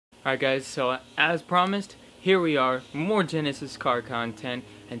Alright guys, so as promised, here we are, more Genesis car content,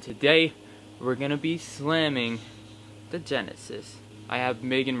 and today we're gonna be slamming the Genesis. I have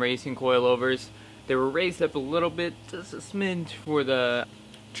Megan racing coilovers. They were raised up a little bit, just a smidge for the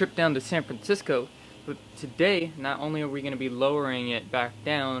trip down to San Francisco, but today not only are we gonna be lowering it back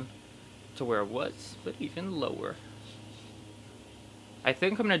down to where it was, but even lower. I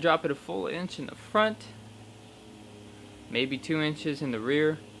think I'm gonna drop it a full inch in the front, maybe 2 inches in the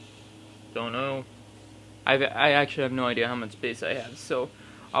rear. Don't know. I actually have no idea how much space I have, so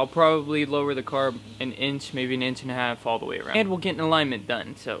I'll probably lower the car an inch, maybe an inch and a half all the way around. And we'll get an alignment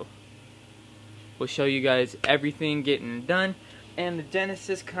done, so we'll show you guys everything getting done. And the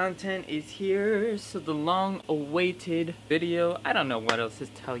Genesis content is here, so the long-awaited video. I don't know what else to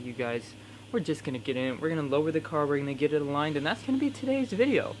tell you guys. We're just gonna get in, we're gonna lower the car, we're gonna get it aligned, and that's gonna be today's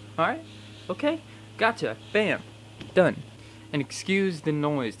video. Alright? Okay? Gotcha. Bam. Done. And excuse the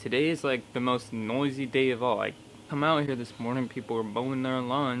noise. Today is like the most noisy day of all. I come out here this morning, people are mowing their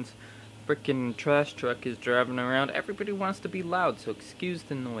lawns. Frickin' trash truck is driving around. Everybody wants to be loud, so excuse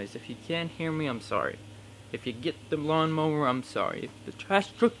the noise. If you can't hear me, I'm sorry. If you get the lawnmower, I'm sorry. If the trash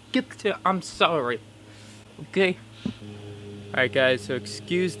truck gets you, I'm sorry. Okay? Alright guys, so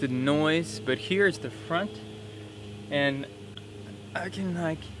excuse the noise, but here's the front. And I can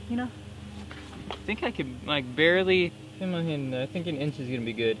I think I could barely in my hand. I think an inch is gonna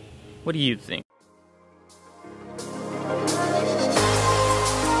be good. What do you think?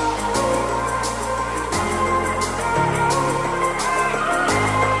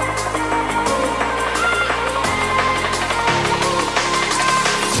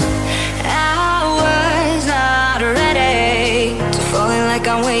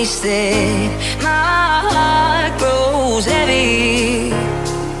 I'm wasted, my heart grows heavy.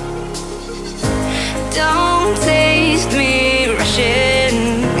 Don't taste me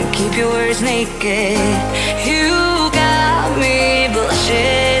rushing, and keep your words naked. You got me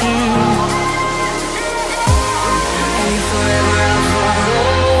blushing, and you forever I'll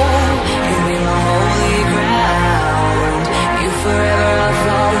follow. You be my holy ground. You forever I'll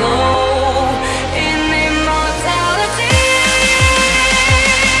follow.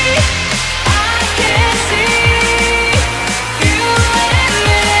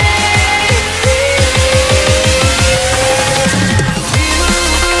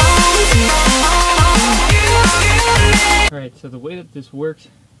 Alright, so the way that this works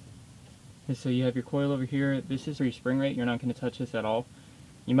is so you have your coil over here. This is your spring rate. You're not going to touch this at all.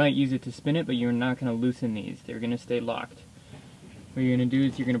 You might use it to spin it, but you're not going to loosen these. They're going to stay locked. What you're going to do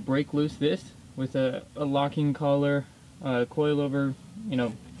is you're going to break loose this with a locking collar, coilover,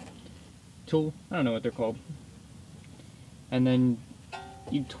 tool. I don't know what they're called. And then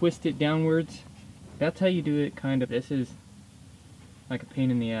you twist it downwards. That's how you do it, kind of. This is like a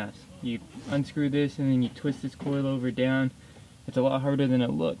pain in the ass. You unscrew this and then you twist this coilover down. It's a lot harder than it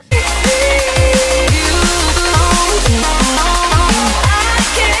looks.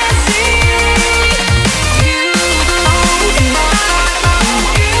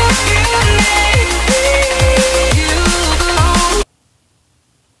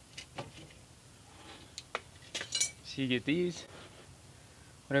 So you get these,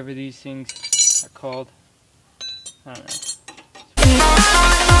 whatever these things are called, I don't know.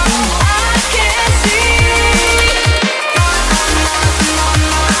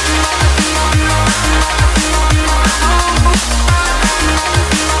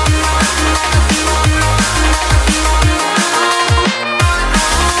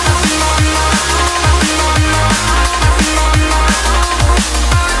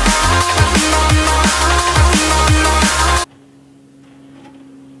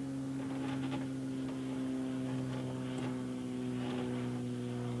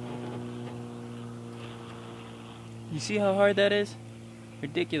 You see how hard that is?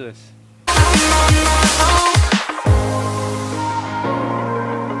 Ridiculous. And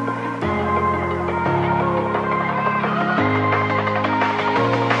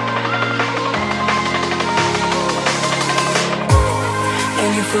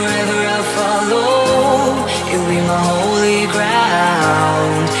you forever I'll follow. You'll be my holy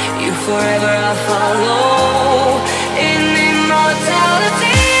ground. You forever I'll follow. In immortality.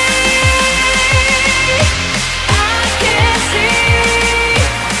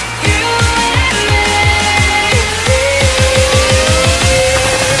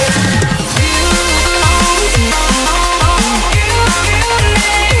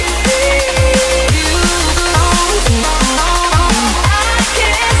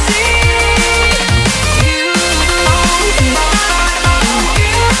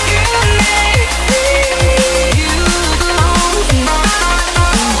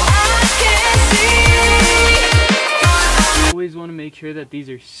 sure that these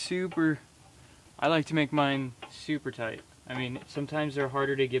are super, I like to make mine super tight. I mean, sometimes they're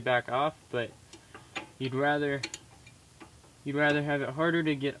harder to get back off, but you'd rather have it harder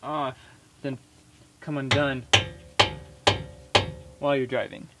to get off than come undone while you're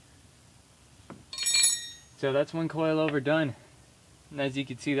driving. So that's one coilover done. And as you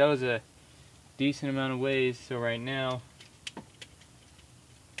can see, that was a decent amount of ways. So right now,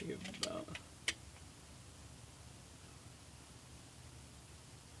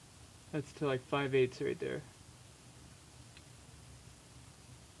 that's to like 5/8 right there.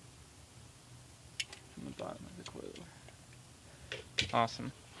 From the bottom of the coilover.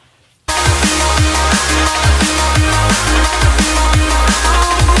 Awesome.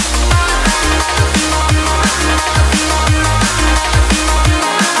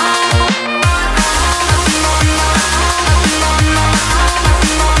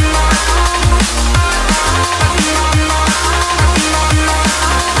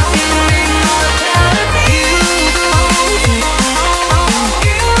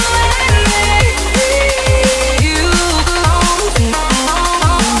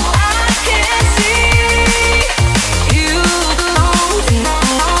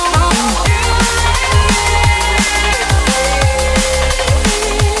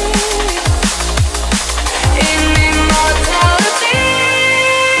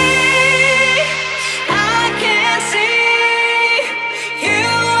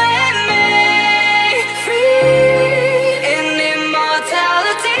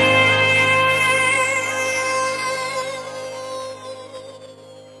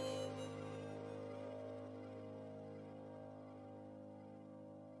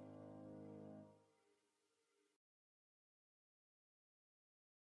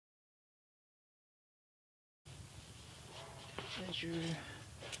 Measure.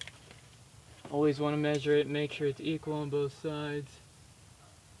 Always want to measure it, make sure it's equal on both sides.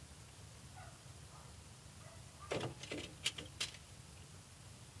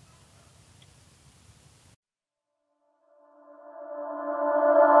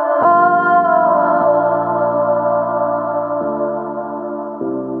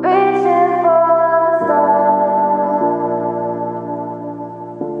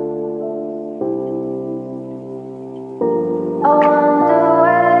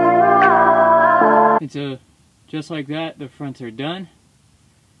 And so, just like that, the fronts are done.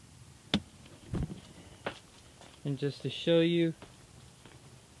 And just to show you,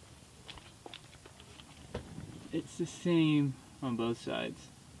 it's the same on both sides.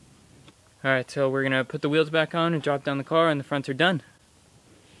 Alright, so we're gonna put the wheels back on and drop down the car, and the fronts are done.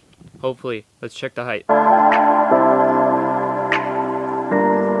 Hopefully. Let's check the height.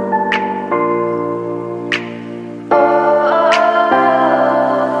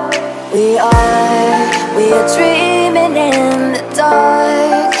 We are dreaming in the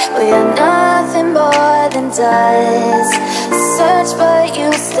dark. We are nothing more than dust. Search but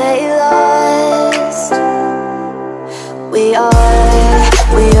you stay lost. We are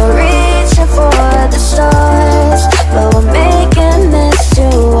reaching for the stars, but we're making this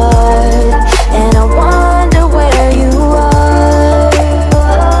too hard. And I wonder where you are,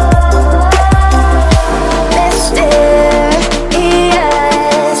 mysterious.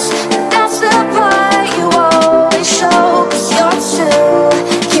 That's the part you always show, 'cause you're too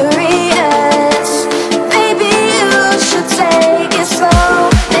curious. Maybe you should take it slow,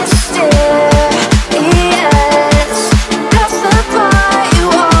 mysterious. That's the part you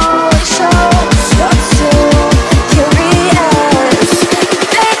always show, 'cause you're too curious.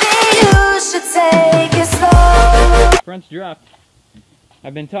 Maybe you should take it slow. Front's dropped.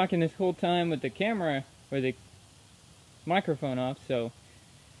 I've been talking this whole time with the camera or the microphone off, so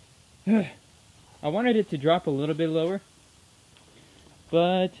I wanted it to drop a little bit lower,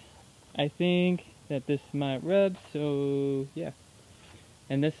 but I think that this might rub, so yeah.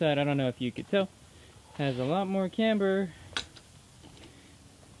 And this side, I don't know if you could tell, has a lot more camber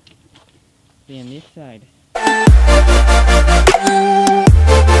than this side.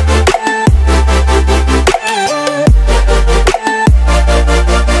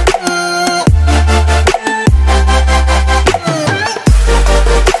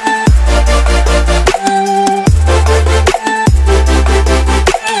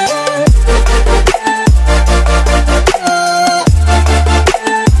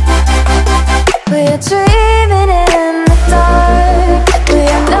 We're dreaming in the dark. We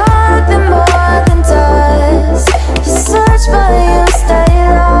are nothing more than dust. You search but you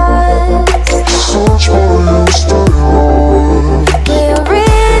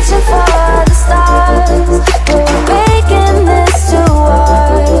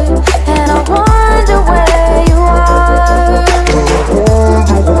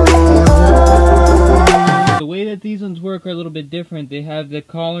different. They have the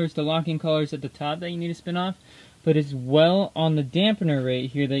collars, the locking collars at the top that you need to spin off, but as well on the dampener right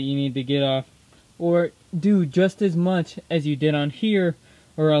here that you need to get off, or do just as much as you did on here,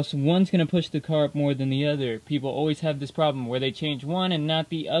 or else one's going to push the car up more than the other. People always have this problem where they change one and not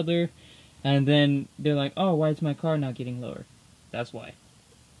the other, and then they're like, oh, why is my car not getting lower? That's why.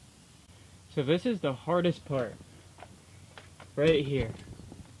 So this is the hardest part. Right here.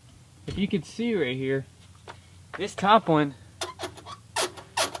 If you can see right here, this top one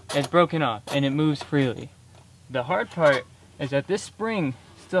is broken off and it moves freely. The hard part is that this spring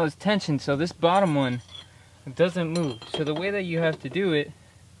still has tension, so this bottom one doesn't move. So the way that you have to do it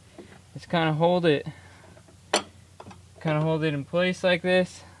is kind of hold it in place like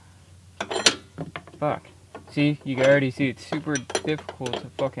this. Fuck. See, you can already see it's super difficult to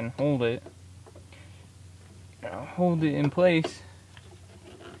fucking hold it. Now hold it in place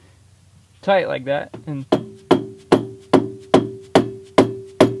tight like that and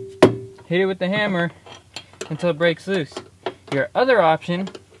hit it with the hammer until it breaks loose. Your other option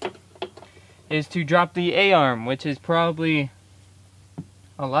is to drop the A-arm, which is probably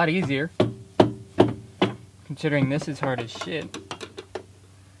a lot easier, considering this is hard as shit.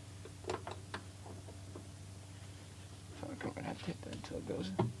 Fuck, I'm gonna have to hit that until it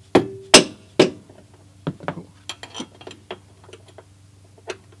goes. Cool.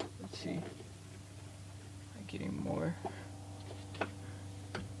 Let's see. Am I getting more?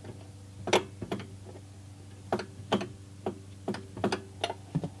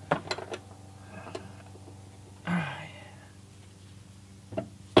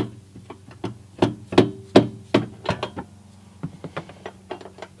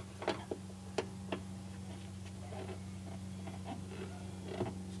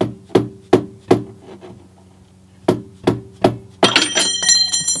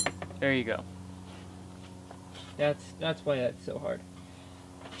 There you go. That's why that's so hard.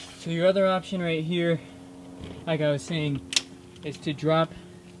 So your other option right here, like I was saying, is to drop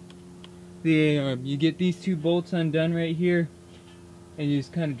the A-arm. You get these two bolts undone right here, and you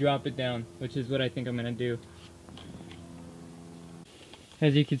just kind of drop it down, which is what I think I'm gonna do.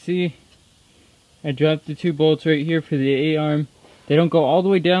 As you can see, I dropped the two bolts right here for the A-arm. They don't go all the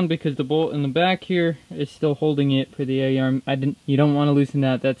way down because the bolt in the back here is still holding it for the A-arm. You don't want to loosen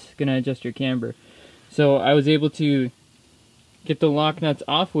that. That's going to adjust your camber. So I was able to get the lock nuts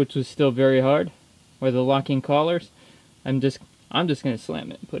off, which was still very hard, or the locking collars. I'm just going to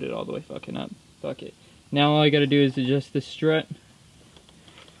slam it and put it all the way fucking up. Fuck it. Now all I got to do is adjust the strut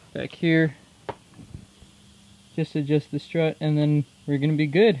back here. Just adjust the strut and then we're going to be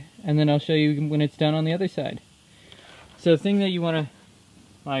good. And then I'll show you when it's done on the other side. So the thing that you want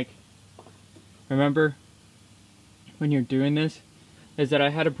to, remember when you're doing this is that I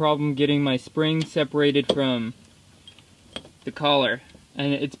had a problem getting my spring separated from the collar.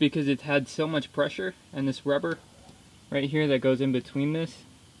 And it's because it had so much pressure, and this rubber right here that goes in between this,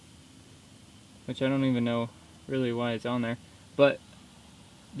 which I don't even know really why it's on there, but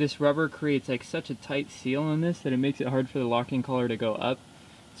this rubber creates like such a tight seal on this that it makes it hard for the locking collar to go up.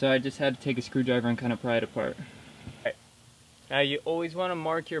 So I just had to take a screwdriver and kind of pry it apart. Now you always want to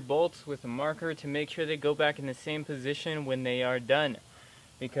mark your bolts with a marker to make sure they go back in the same position when they are done.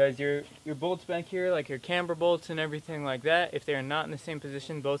 Because your bolts back here, like your camber bolts and everything like that, if they are not in the same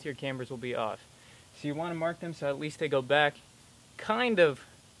position, both your cambers will be off. So you want to mark them so at least they go back kind of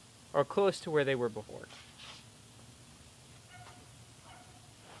or close to where they were before.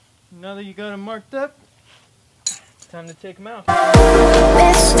 Now that you got them marked up, it's time to take them out.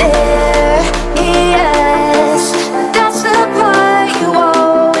 Mysterious, that's the part you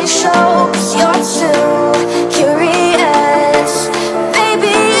always show, 'cause you're too curious.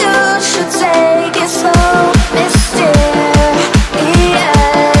 Maybe you should take it slow. Mysterious,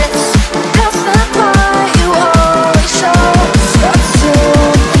 that's the part you always show, 'cause you're too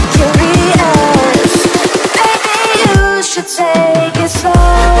curious. Maybe you should take it slow.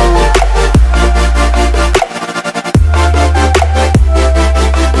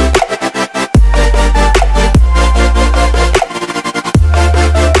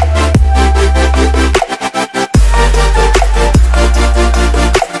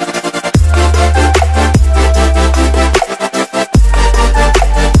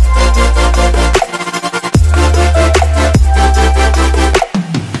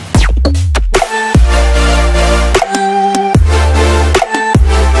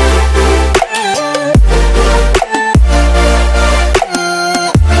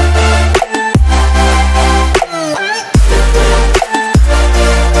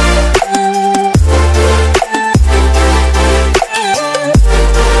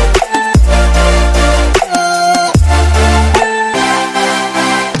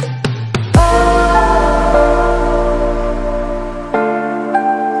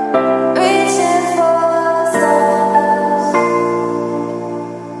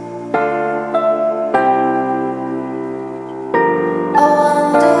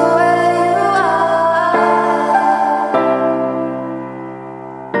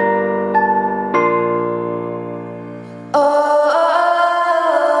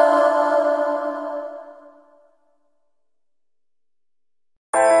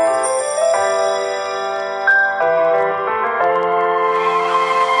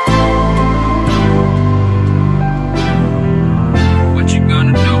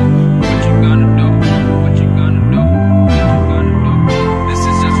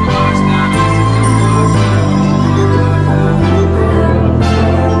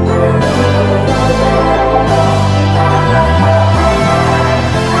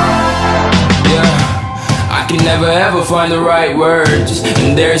 never ever find the right words.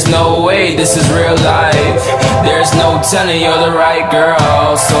 And there's no way this is real life. There's no telling you're the right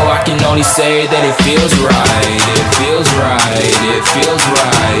girl. So I can only say that it feels right. It feels right, it feels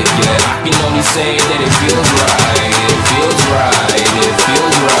right. Yeah, I can only say that it feels right. It feels right, it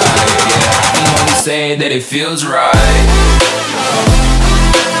feels right. Yeah, I can only say that it feels right.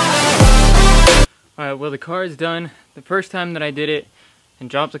 Alright, well the car is done. The first time that I did it and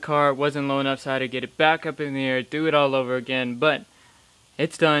dropped the car, it wasn't low enough, so I had to get it back up in the air, do it all over again, but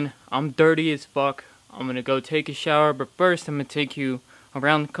it's done. I'm dirty as fuck. I'm gonna go take a shower, but first I'm gonna take you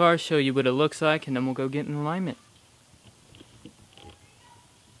around the car, show you what it looks like, and then we'll go get in alignment.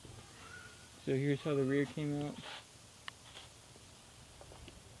 So here's how the rear came out.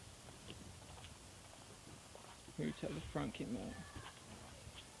 Here's how the front came out.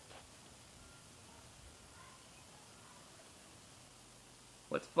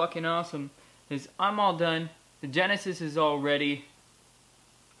 What's fucking awesome is I'm all done. The Genesis is all ready.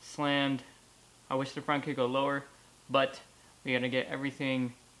 Slammed. I wish the front could go lower, but we gotta get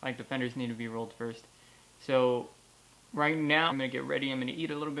everything, like the fenders need to be rolled first. So right now I'm gonna get ready. I'm gonna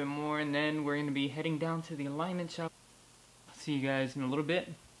eat a little bit more, and then we're gonna be heading down to the alignment shop. I'll see you guys in a little bit.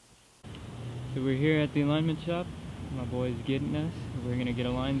 So we're here at the alignment shop. My boy's getting us. We're gonna get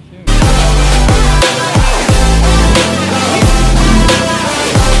aligned soon.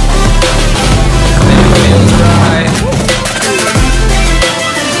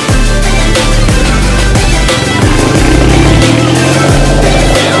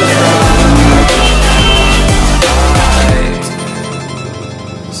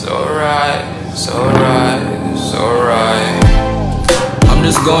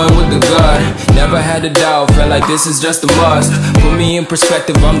 Going with the gut, never had a doubt, felt like this is just a must. Put me in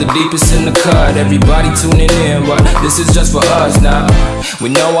perspective, I'm the deepest in the cut. Everybody tuning in, but this is just for us now. We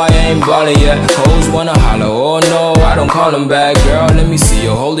know I ain't ballin' yet, hoes wanna holler, oh no, I don't call them back. Girl, let me see you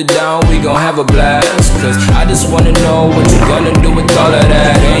hold it down, we gon' have a blast. Cause I just wanna know what you gonna do with all of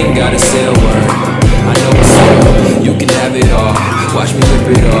that. Ain't gotta say a word, I know it's up, you can have it all. Watch me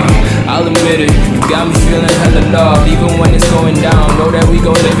whip it off, I'll admit it, you got me feeling hella loved. Even when it's going down, know that we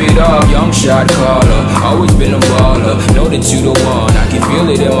gon' live it up. Young shot caller, always been a baller. Know that you the one, I can feel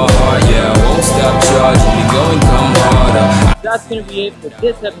it in my heart. Yeah, I won't stop charging, we going come harder. That's gonna be it for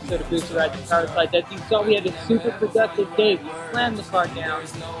this episode of Booster Ride the Car Slide. As you saw, we had a super productive day. We slammed the car down,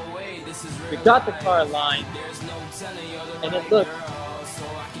 we got the car aligned, and it looks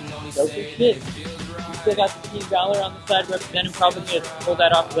dope as shit. We still got the Team Valor on the side representing, probably gonna pull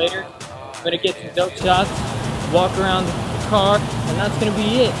that off later. I'm gonna get some dope shots, walk around the car, and that's gonna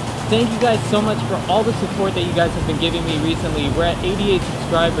be it. Thank you guys so much for all the support that you guys have been giving me recently. We're at 88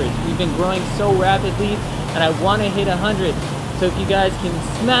 subscribers. We've been growing so rapidly, and I want to hit 100. So if you guys can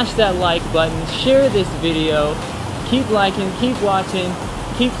smash that like button, share this video, keep liking, keep watching,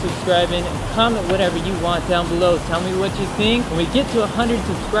 keep subscribing, and comment whatever you want down below. Tell me what you think. When we get to 100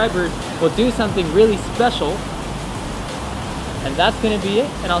 subscribers, we'll do something really special. And that's gonna be it,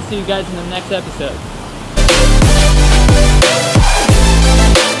 and I'll see you guys in the next episode.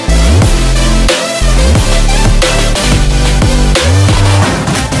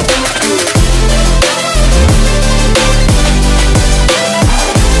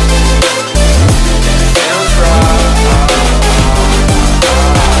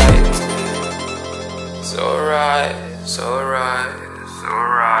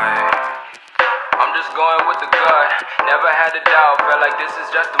 Going with the gut, never had a doubt, felt like this is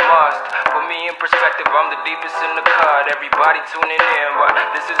just a must. Put me in perspective, I'm the deepest in the cut. Everybody tuning in, but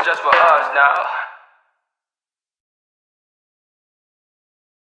this is just for us now.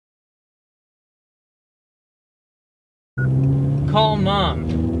 Call mom.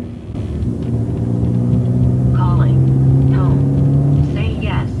 Calling. Home. Say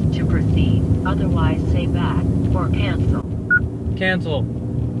yes to proceed. Otherwise say back or cancel. Cancel.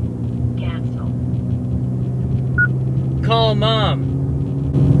 Cancel. Call mom.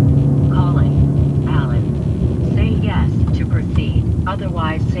 Calling. Alan. Say yes to proceed.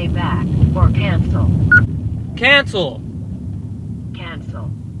 Otherwise say back or cancel. Cancel. Cancel.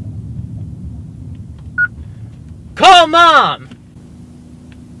 Call mom.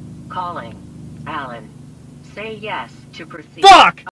 Calling. Alan. Say yes to proceed. Fuck!